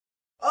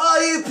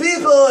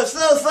people are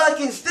so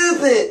fucking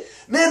stupid.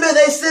 Remember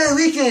they said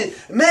we could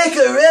make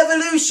a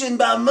revolution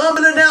by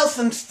mumbling out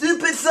some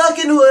stupid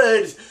fucking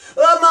words.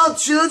 Come on,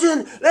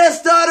 children, let's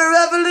start a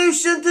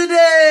revolution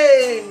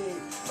today.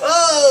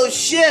 Oh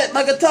shit,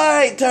 my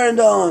guitar ain't turned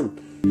on.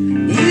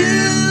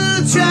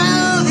 You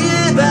child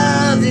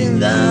about in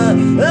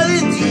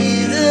the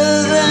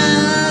Jesus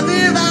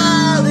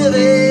about the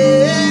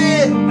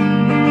way.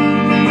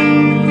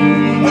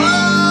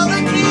 All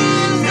the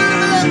kids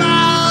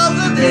about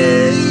the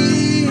day.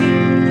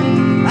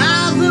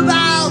 I'm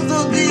about to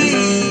be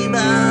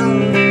bound.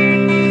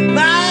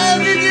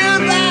 Minding you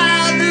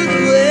about the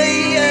way.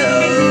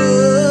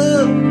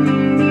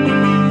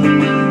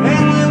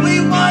 And when we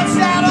march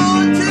out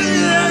onto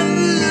the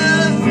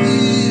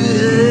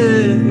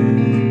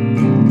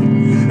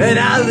and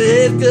I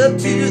lift up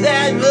to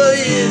that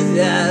glorious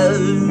house,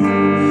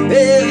 and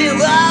it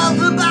was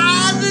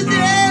about the day.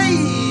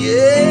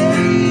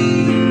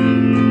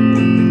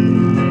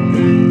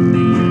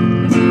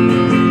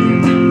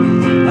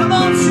 Come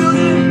on,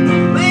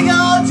 children, we can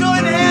all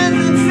join hands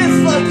and fist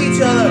fuck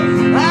each other.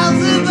 I'll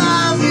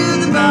survive through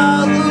the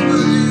Bible,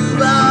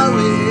 move our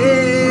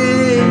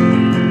way.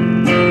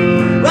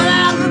 Well,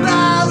 I'll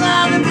survive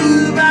on the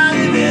blue by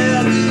the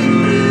very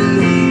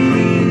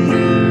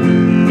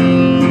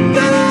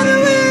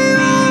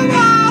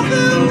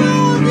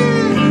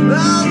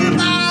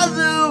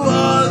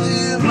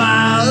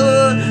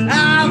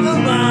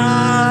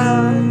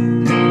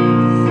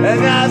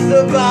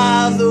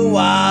by the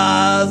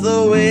wise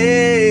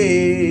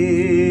away.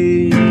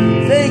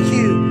 Thank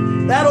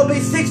you. That'll be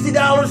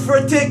 $60 for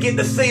a ticket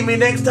to see me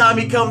next time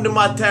you come to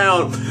my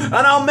town. And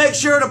I'll make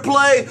sure to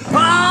play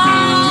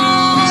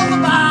all the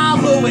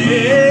miles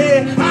away.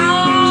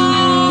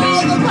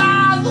 All the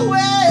miles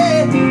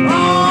away.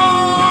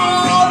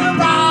 All the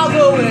miles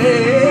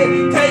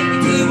away. Take me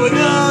to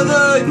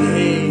another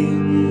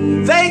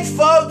day. Thanks,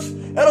 folks.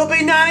 It'll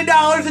be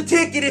 $90 a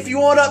ticket if you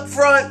want up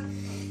front.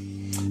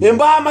 And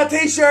buy my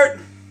t-shirt.